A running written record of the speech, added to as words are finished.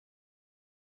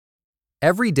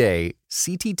Every day,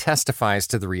 CT testifies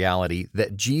to the reality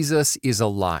that Jesus is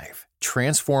alive,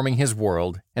 transforming his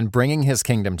world and bringing his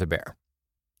kingdom to bear.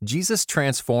 Jesus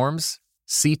transforms,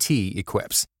 CT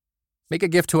equips. Make a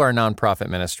gift to our nonprofit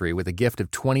ministry with a gift of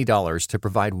 $20 to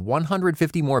provide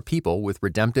 150 more people with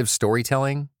redemptive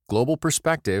storytelling, global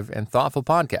perspective, and thoughtful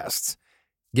podcasts.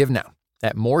 Give now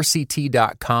at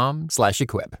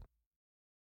morect.com/equip.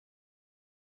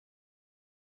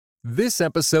 This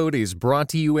episode is brought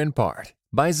to you in part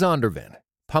by Zondervan,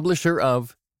 publisher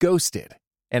of Ghosted,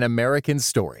 An American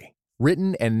Story,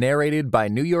 written and narrated by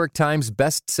New York Times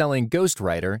best-selling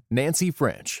ghostwriter Nancy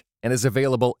French, and is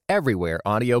available everywhere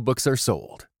audiobooks are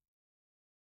sold.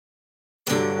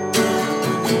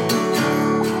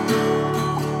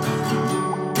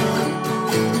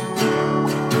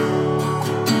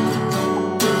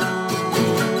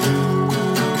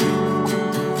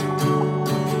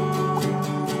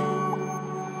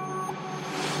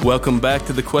 Welcome back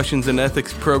to the Questions and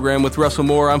Ethics program with Russell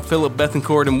Moore. I'm Philip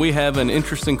Bethencourt, and we have an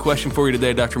interesting question for you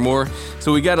today, Dr. Moore.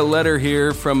 So we got a letter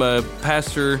here from a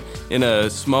pastor in a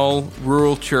small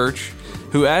rural church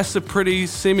who asks a pretty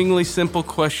seemingly simple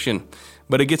question,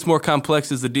 but it gets more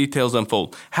complex as the details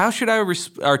unfold. How should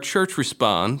our church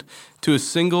respond to a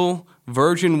single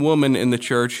virgin woman in the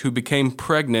church who became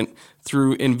pregnant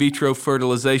through in vitro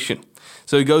fertilization?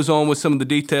 So he goes on with some of the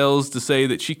details to say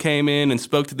that she came in and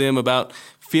spoke to them about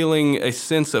feeling a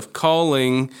sense of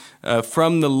calling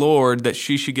from the Lord that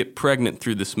she should get pregnant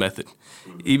through this method,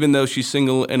 even though she's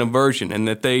single and a virgin, and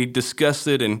that they discussed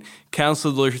it and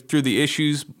counseled her through the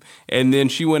issues, and then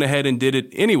she went ahead and did it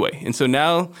anyway. And so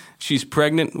now she's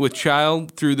pregnant with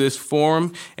child through this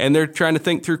form, and they're trying to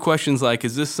think through questions like,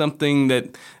 is this something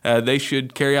that they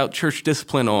should carry out church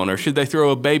discipline on, or should they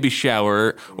throw a baby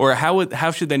shower, or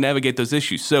how should they navigate those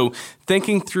issues? So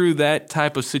thinking through that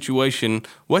type of situation,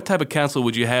 what type of counsel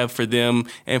would you have for them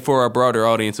and for our broader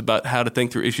audience about how to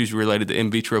think through issues related to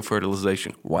in vitro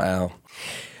fertilization? Wow.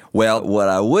 Well, what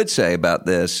I would say about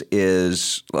this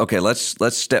is, okay,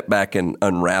 let's step back and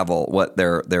unravel what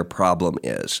their problem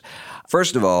is.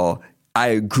 First of all, I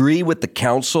agree with the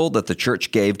counsel that the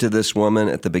church gave to this woman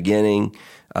at the beginning,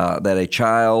 that a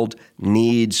child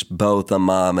needs both a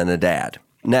mom and a dad.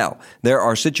 Now, there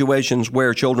are situations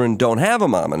where children don't have a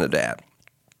mom and a dad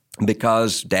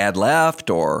because dad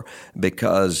left, or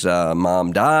because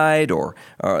mom died, or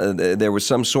there was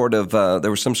some sort of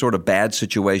bad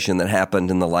situation that happened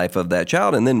in the life of that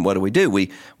child. And then what do? We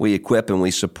equip and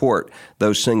we support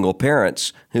those single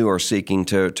parents who are seeking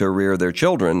to rear their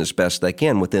children as best they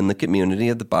can within the community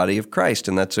of the body of Christ,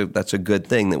 and that's a good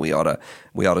thing that we ought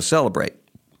to celebrate.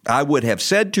 I would have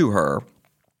said to her,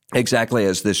 exactly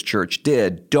as this church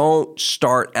did, don't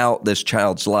start out this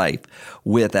child's life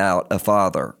without a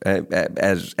father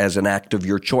as an act of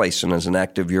your choice and as an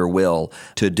act of your will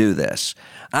to do this.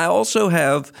 I also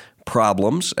have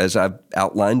problems, as I've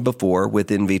outlined before, with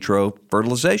in vitro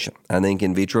fertilization. I think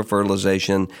in vitro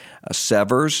fertilization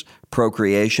severs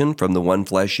procreation from the one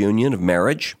flesh union of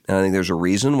marriage. And I think there's a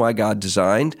reason why God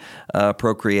designed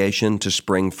procreation to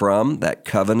spring from that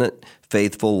covenant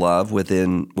faithful love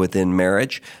within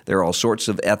marriage. There are all sorts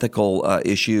of ethical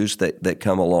issues that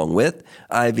come along with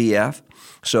IVF.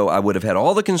 So I would have had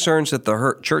all the concerns that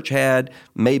the church had,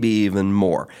 maybe even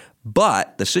more.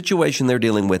 But the situation they're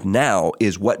dealing with now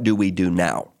is, what do we do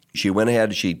now? She went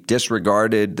ahead, she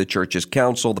disregarded the church's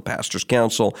counsel, the pastor's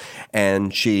counsel,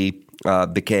 and she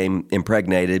became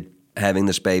impregnated, having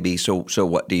this baby. So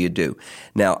what do you do?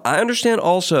 Now, I understand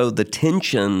also the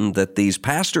tension that these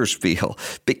pastors feel,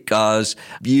 because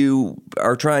you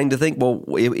are trying to think, well,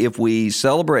 if we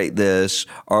celebrate this,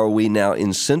 are we now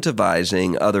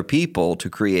incentivizing other people to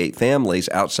create families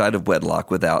outside of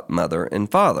wedlock without mother and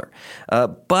father?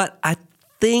 But I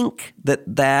think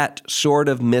that sort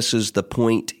of misses the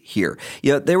point here.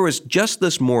 You know, there was just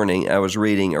this morning, I was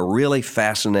reading a really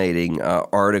fascinating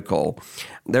article.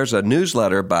 There's a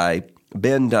newsletter by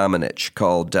Ben Domenech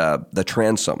called The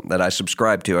Transom that I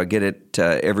subscribe to. I get it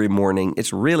every morning.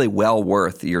 It's really well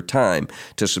worth your time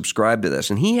to subscribe to this.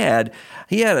 And he had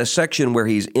a section where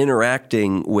he's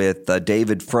interacting with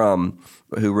David Frum,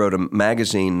 who wrote a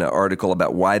magazine article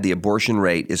about why the abortion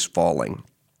rate is falling.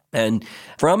 And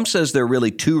Frum says there are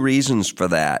really two reasons for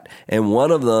that, and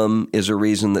one of them is a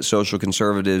reason that social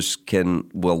conservatives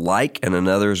will like, and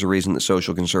another is a reason that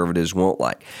social conservatives won't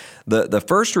like. The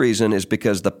first reason is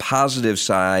because the positive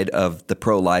side of the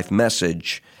pro-life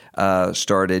message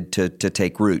started to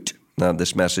take root.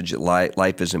 This message that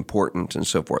life is important and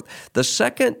so forth. The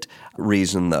second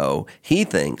reason, though, he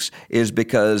thinks, is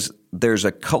because there's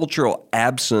a cultural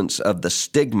absence of the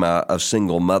stigma of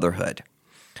single motherhood.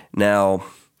 Now,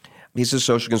 He says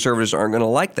social conservatives aren't going to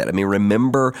like that. I mean,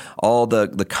 remember all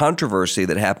the controversy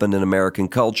that happened in American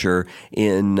culture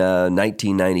in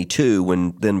 1992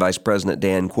 when then Vice President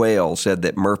Dan Quayle said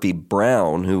that Murphy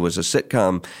Brown, who was a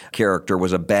sitcom character,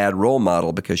 was a bad role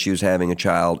model because she was having a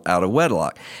child out of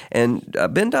wedlock. And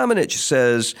Ben Domenech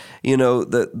says,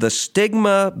 the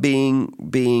stigma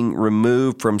being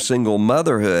removed from single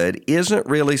motherhood isn't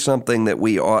really something that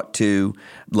we ought to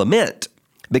lament,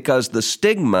 because the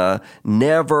stigma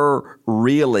never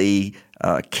really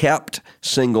kept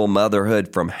single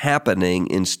motherhood from happening.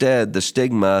 Instead, the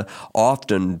stigma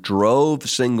often drove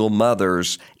single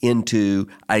mothers into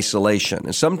isolation.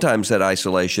 And sometimes that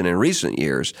isolation in recent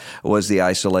years was the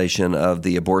isolation of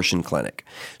the abortion clinic.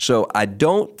 So I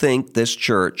don't think this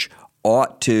church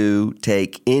ought to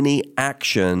take any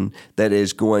action that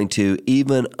is going to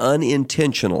even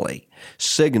unintentionally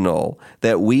signal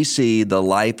that we see the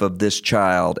life of this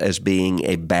child as being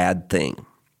a bad thing.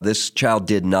 This child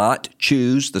did not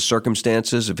choose the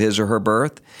circumstances of his or her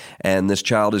birth, and this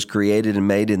child is created and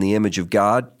made in the image of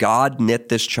God. God knit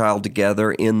this child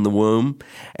together in the womb,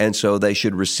 and so they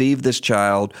should receive this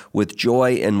child with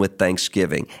joy and with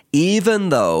thanksgiving, even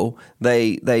though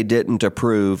they didn't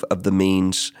approve of the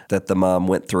means that the mom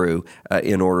went through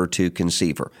in order to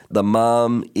conceive her. The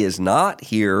mom is not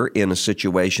here in a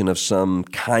situation of some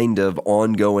kind of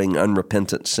ongoing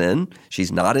unrepentant sin.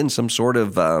 She's not in some sort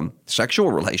of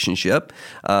sexual relationship.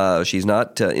 She's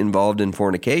not involved in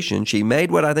fornication. She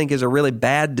made what I think is a really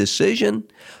bad decision,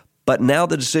 but now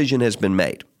the decision has been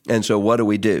made. And so what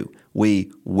do?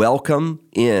 We welcome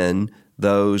in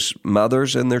those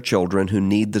mothers and their children who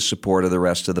need the support of the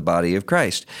rest of the body of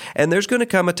Christ. And there's going to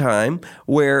come a time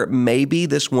where maybe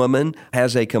this woman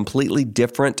has a completely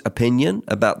different opinion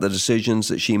about the decisions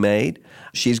that she made.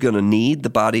 She's going to need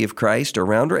the body of Christ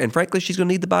around her. And frankly, she's going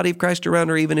to need the body of Christ around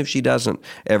her even if she doesn't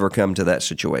ever come to that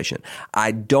situation.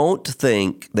 I don't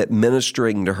think that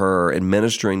ministering to her and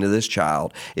ministering to this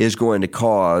child is going to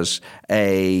cause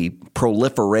a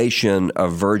proliferation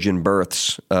of virgin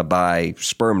births by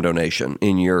sperm donation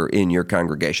in your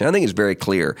congregation. I think it's very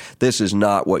clear this is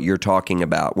not what you're talking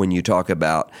about when you talk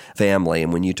about family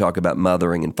and when you talk about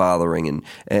mothering and fathering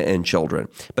and children.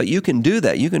 But you can do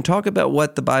that. You can talk about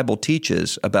what the Bible teaches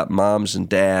about moms and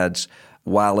dads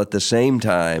while at the same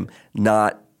time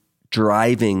not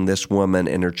driving this woman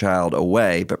and her child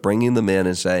away, but bringing them in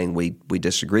and saying, we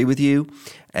disagree with you,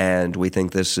 and we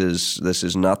think this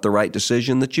is not the right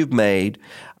decision that you've made.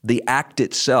 The act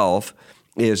itself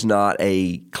is not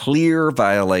a clear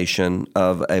violation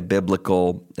of a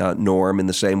biblical norm in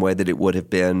the same way that it would have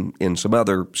been in some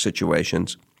other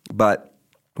situations, but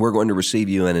we're going to receive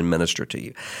you in and minister to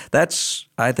you. That's,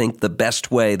 I think, the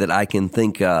best way that I can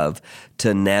think of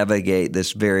to navigate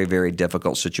this very, very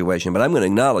difficult situation. But I'm going to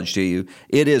acknowledge to you,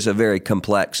 it is a very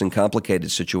complex and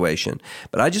complicated situation.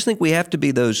 But I just think we have to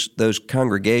be those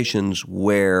congregations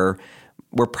where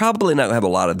we're probably not going to have a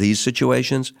lot of these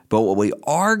situations, but what we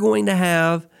are going to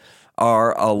have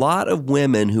are a lot of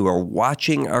women who are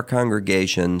watching our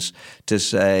congregations to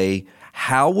say,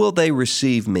 how will they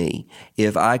receive me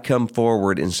if I come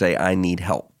forward and say I need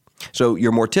help? So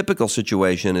your more typical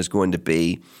situation is going to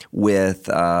be with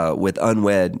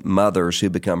unwed mothers who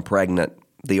become pregnant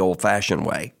the old-fashioned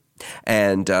way.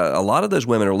 And a lot of those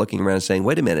women are looking around and saying,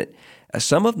 wait a minute,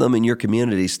 some of them in your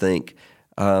communities think,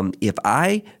 if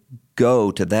I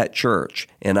go to that church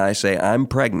and I say I'm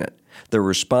pregnant, the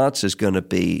response is going to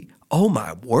be, oh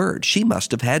my word, she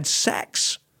must have had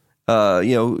sex.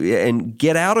 And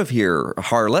get out of here,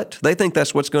 harlot. They think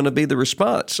that's what's going to be the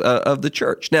response of the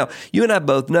church. Now, you and I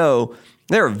both know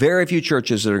there are very few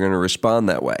churches that are going to respond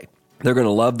that way. They're going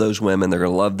to love those women. They're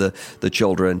going to love the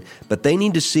children. But they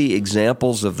need to see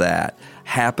examples of that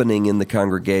happening in the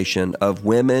congregation of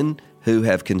women who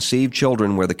have conceived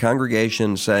children where the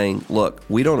congregation is saying, look,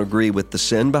 we don't agree with the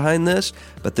sin behind this,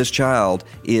 but this child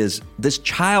is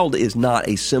not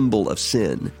a symbol of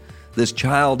sin. This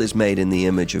child is made in the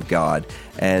image of God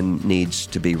and needs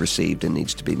to be received and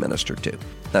needs to be ministered to.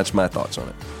 That's my thoughts on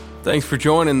it. Thanks for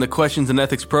joining the Questions and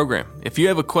Ethics program. If you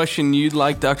have a question you'd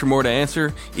like Dr. Moore to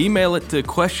answer, email it to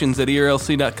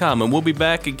questions@erlc.com, and we'll be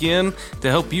back again to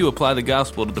help you apply the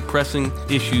gospel to the pressing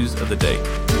issues of the day.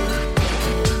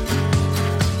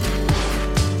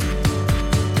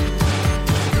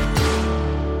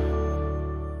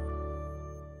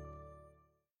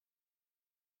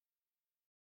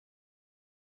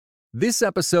 This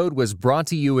episode was brought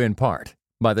to you in part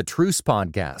by the Truce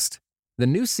Podcast. The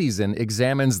new season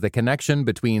examines the connection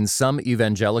between some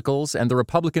evangelicals and the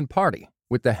Republican Party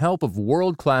with the help of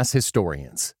world-class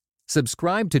historians.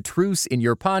 Subscribe to Truce in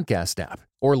your podcast app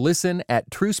or listen at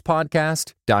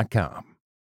trucepodcast.com.